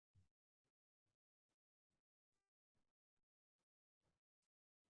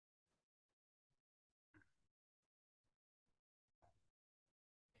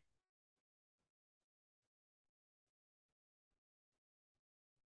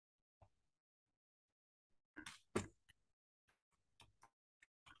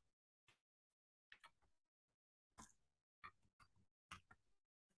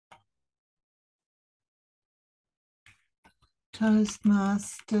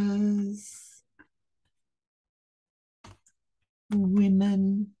Toastmasters,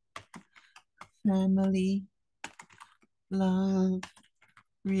 women, family, love,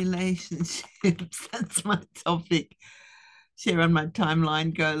 relationships. That's my topic. Share on my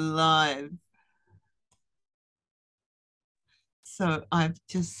timeline, go live. So I've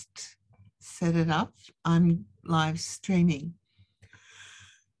just set it up. I'm live streaming.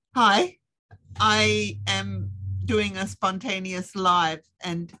 Hi, I am doing a spontaneous live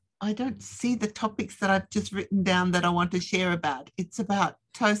and I don't see the topics that I've just written down that I want to share about. It's about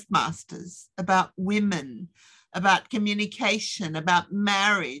Toastmasters, about women, about communication, about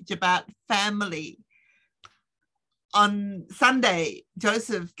marriage, about family. On Sunday,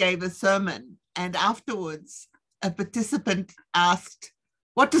 Joseph gave a sermon and afterwards a participant asked,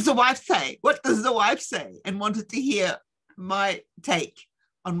 "What does the wife say? What does the wife say?" and wanted to hear my take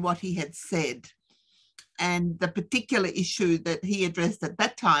on what he had said. And the particular issue that he addressed at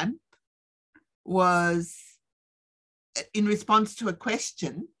that time was in response to a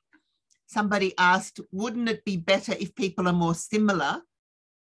question. Somebody asked, wouldn't it be better if people are more similar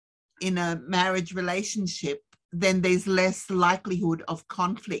in a marriage relationship, then there's less likelihood of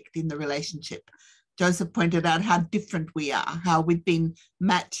conflict in the relationship? Joseph pointed out how different we are, how we've been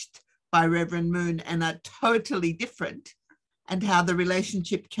matched by Reverend Moon and are totally different, and how the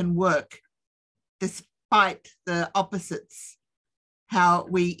relationship can work despite the opposites, how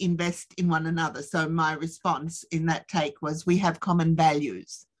we invest in one another. So my response in that take was, we have common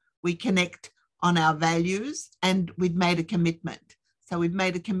values. We connect on our values and we've made a commitment. So we've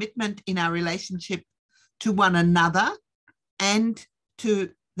made a commitment in our relationship to one another and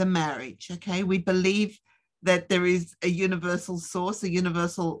to the marriage, okay? We believe that there is a universal source, a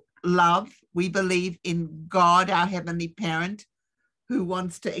universal love. We believe in God, our heavenly parent, who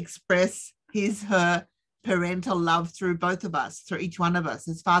wants to express his, her parental love through both of us, through each one of us,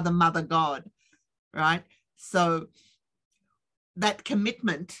 as Father, Mother, God, right? So that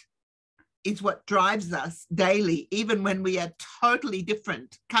commitment is what drives us daily, even when we are totally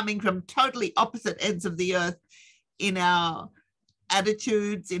different, coming from totally opposite ends of the earth in our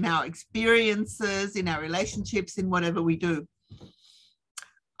attitudes, in our experiences, in our relationships, in whatever we do.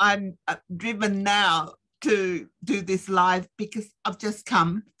 I'm driven now to do this live because I've just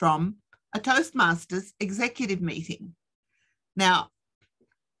come from a Toastmasters executive meeting. Now,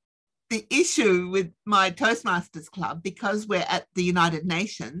 the issue with my Toastmasters club, because we're at the United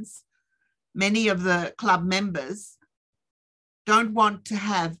Nations, many of the club members don't want to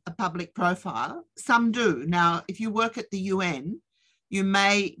have a public profile. Some do. Now, if you work at the UN, you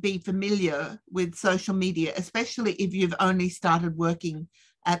may be familiar with social media, especially if you've only started working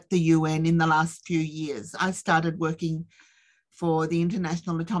at the UN in the last few years. I started working for the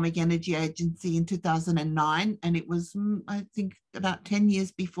International Atomic Energy Agency in 2009, and it was, I think, about 10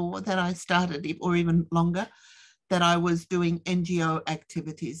 years before that I started, or even longer, that I was doing NGO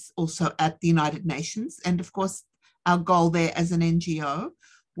activities also at the United Nations. And of course, our goal there as an NGO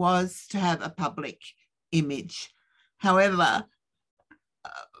was to have a public image. However,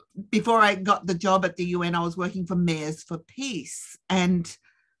 before I got the job at the UN, I was working for Mayors for Peace, and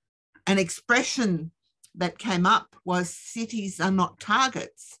an expression that came up was cities are not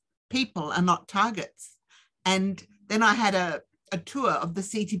targets, people are not targets. And then I had a tour of the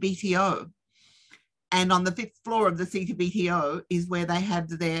CTBTO, and on the 5th floor of the CTBTO is where they have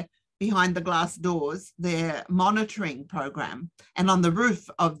their, behind the glass doors, their monitoring program. And on the roof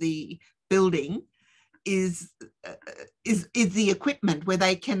of the building is the equipment where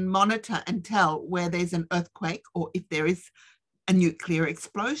they can monitor and tell where there's an earthquake or if there is a nuclear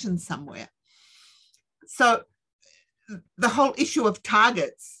explosion somewhere. So the whole issue of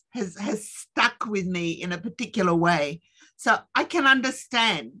targets has stuck with me in a particular way. So I can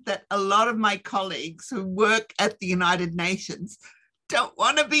understand that a lot of my colleagues who work at the United Nations don't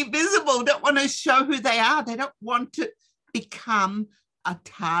want to be visible, don't want to show who they are. They don't want to become a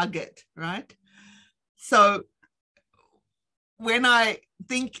target, right? So when I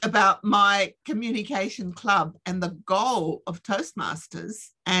think about my communication club and the goal of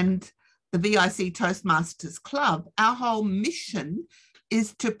Toastmasters and the VIC Toastmasters Club, our whole mission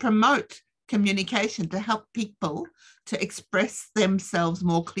is to promote communication, to help people to express themselves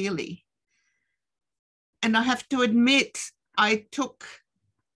more clearly. And I have to admit, I took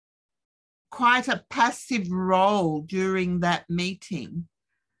quite a passive role during that meeting.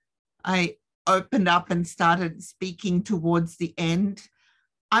 I opened up and started speaking towards the end.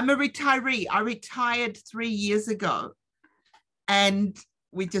 I'm a retiree. I retired 3 years ago. And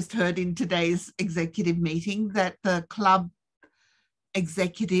we just heard in today's executive meeting that the club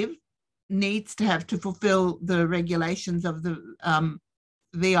executive needs to have to fulfill the regulations of the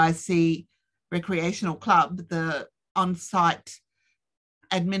VIC recreational club, the on-site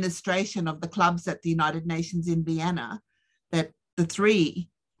administration of the clubs at the United Nations in Vienna, that the 3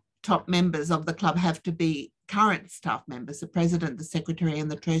 top members of the club have to be current staff members, the president, the secretary, and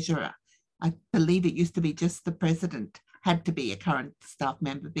the treasurer. I believe it used to be just the president had to be a current staff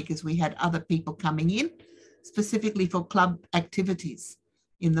member because we had other people coming in specifically for club activities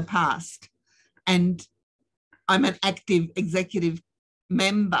in the past. And I'm an active executive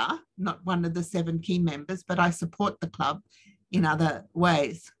member, not one of the 7 key members, but I support the club in other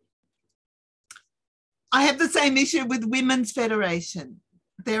ways. I have the same issue with Women's Federation.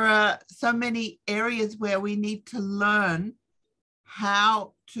 There are so many areas where we need to learn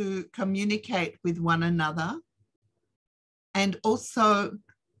how to communicate with one another, and also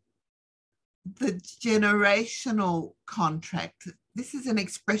the generational contract. This is an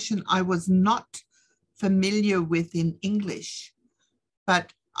expression I was not familiar with in English,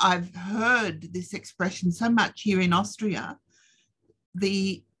 but I've heard this expression so much here in Austria.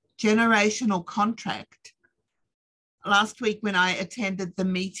 The generational contract. Last week when I attended the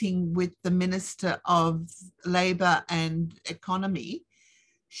meeting with the Minister of Labour and Economy,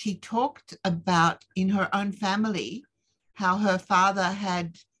 she talked about in her own family how her father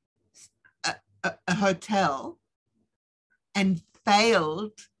had a hotel and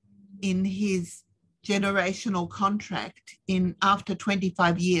failed in his generational contract after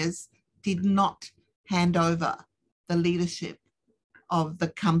 25 years, did not hand over the leadership of the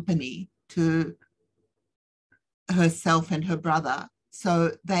company to herself and her brother.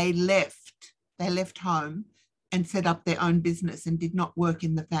 So they left home and set up their own business and did not work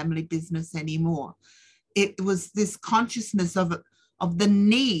in the family business anymore. It was this consciousness of the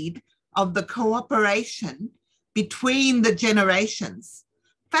need of the cooperation between the generations.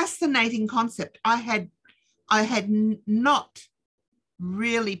 Fascinating concept. I had not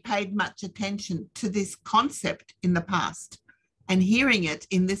really paid much attention to this concept in the past, and hearing it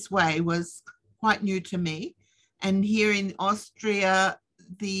in this way was quite new to me. And here in Austria,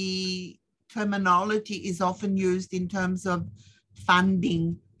 the terminology is often used in terms of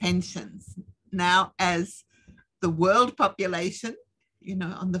funding pensions. Now, as the world population,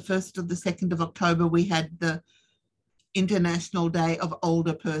 on the 1st or the 2nd of October, we had the International Day of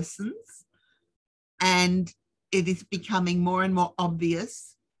Older Persons, and it is becoming more and more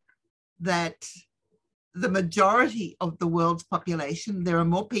obvious that the majority of the world's population, there are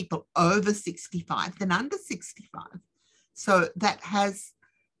more people over 65 than under 65. So that has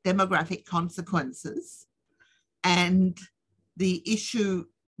demographic consequences. And the issue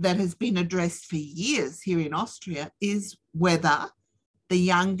that has been addressed for years here in Austria is whether the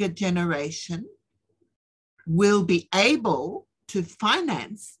younger generation will be able to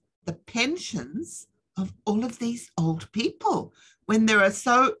finance the pensions of all of these old people when there are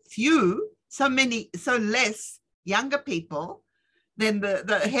so less younger people. Then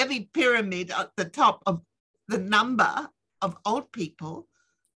the heavy pyramid at the top of the number of old people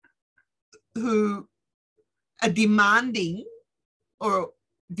who are demanding or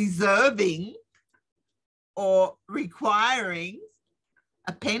deserving or requiring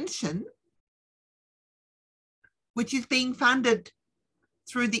a pension, which is being funded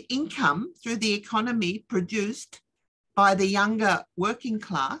through the income, through the economy produced by the younger working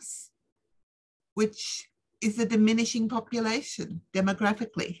class, which is a diminishing population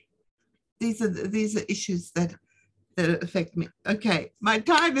demographically. These are issues that affect me. Okay, my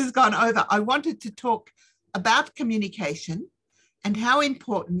time has gone over. I wanted to talk about communication and how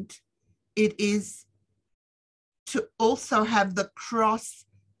important it is to also have the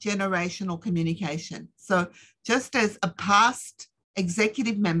cross-generational communication. So just as a past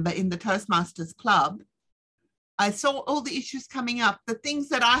executive member in the Toastmasters Club, I saw all the issues coming up, the things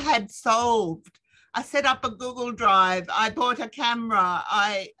that I had solved. I set up a Google Drive, I bought a camera,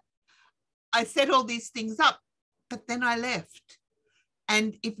 I set all these things up, but then I left.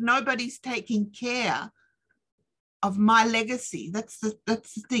 And if nobody's taking care of my legacy, that's the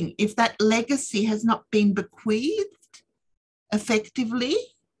thing. If that legacy has not been bequeathed effectively,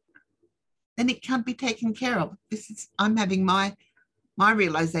 then it can't be taken care of. I'm having my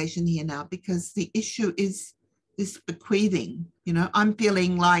realization here now, because the issue is this bequeathing. I'm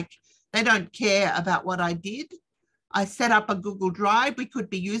feeling like they don't care about what I did. I set up a Google Drive. We could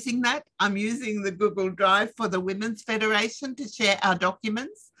be using that. I'm using the Google Drive for the Women's Federation to share our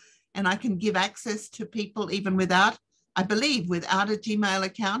documents, and I can give access to people even without a Gmail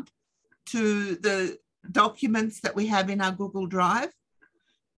account to the documents that we have in our Google Drive.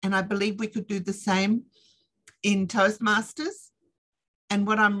 And I believe we could do the same in Toastmasters. And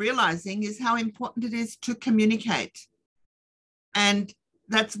what I'm realizing is how important it is to communicate. And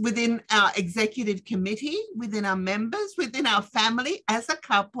that's within our executive committee, within our members, within our family as a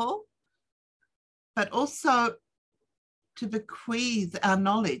couple, but also to bequeath our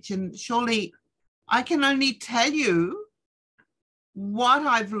knowledge. And surely I can only tell you what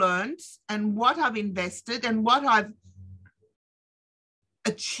I've learned and what I've invested and what I've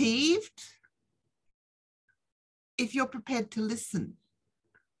achieved if you're prepared to listen.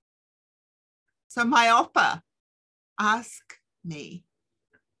 So my offer, ask me.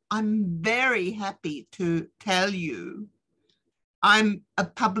 I'm very happy to tell you I'm a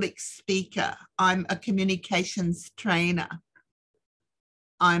public speaker. I'm a communications trainer.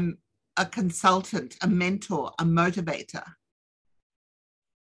 I'm a consultant, a mentor, a motivator.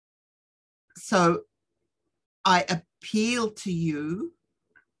 So I appeal to you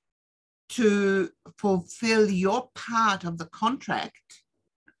to fulfill your part of the contract,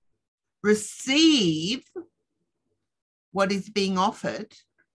 receive what is being offered,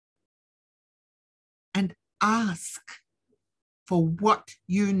 and ask for what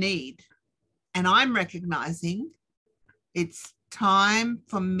you need. And I'm recognizing it's time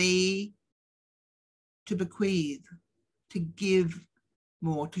for me to bequeath, to give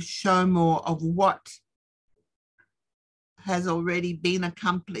more, to show more of what has already been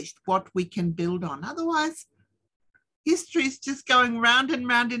accomplished, what we can build on. Otherwise, history is just going round and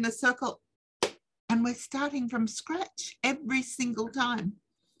round in a circle, and we're starting from scratch every single time.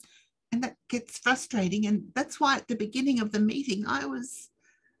 And that gets frustrating. And that's why at the beginning of the meeting, I was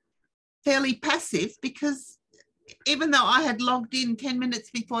fairly passive, because even though I had logged in 10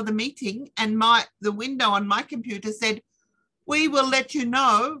 minutes before the meeting and the window on my computer said, we will let you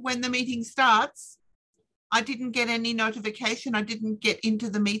know when the meeting starts, I didn't get any notification. I didn't get into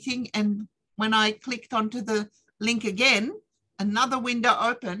the meeting. And when I clicked onto the link again, another window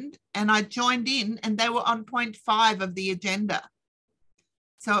opened and I joined in, and they were on point 5 of the agenda.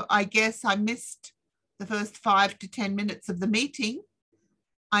 So I guess I missed the first 5 to 10 minutes of the meeting.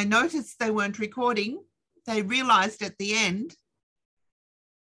 I noticed they weren't recording. They realized at the end,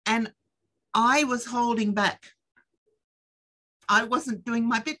 and I was holding back. I wasn't doing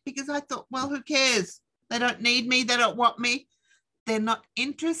my bit because I thought, well, who cares? They don't need me. They don't want me. They're not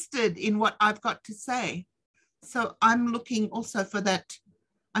interested in what I've got to say. So I'm looking also for that.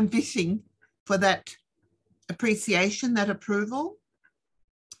 I'm fishing for that appreciation, that approval,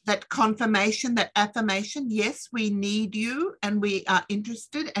 that confirmation, that affirmation. Yes, we need you and we are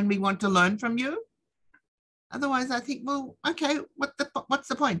interested and we want to learn from you. Otherwise, I think, well, okay, what's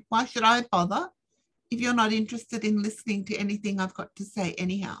the point? Why should I bother if you're not interested in listening to anything I've got to say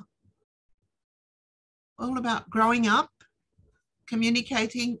anyhow? All about growing up,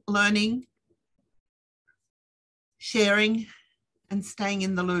 communicating, learning, sharing, and staying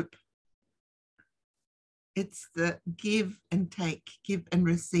in the loop. It's the give and take, give and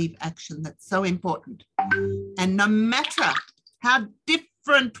receive action that's so important. And no matter how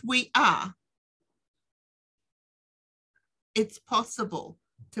different we are, it's possible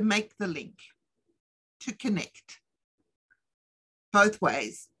to make the link, to connect both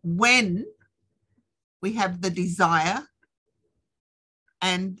ways when we have the desire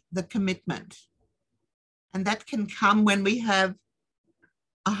and the commitment. And that can come when we have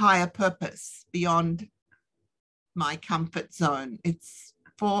a higher purpose beyond my comfort zone. It's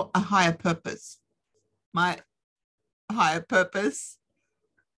for a higher purpose. My higher purpose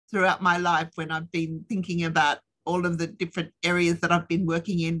throughout my life, when I've been thinking about all of the different areas that I've been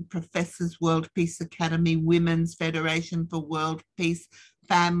working in, Professors World Peace Academy, Women's Federation for World Peace,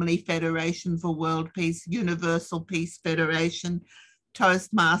 Family Federation for World Peace, Universal Peace Federation,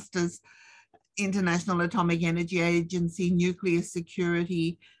 Toastmasters, International Atomic Energy Agency, nuclear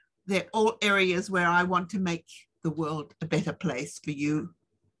security. They're all areas where I want to make the world a better place for you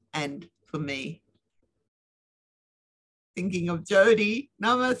and for me. Thinking of Jody.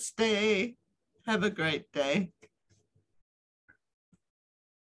 Namaste. Have a great day.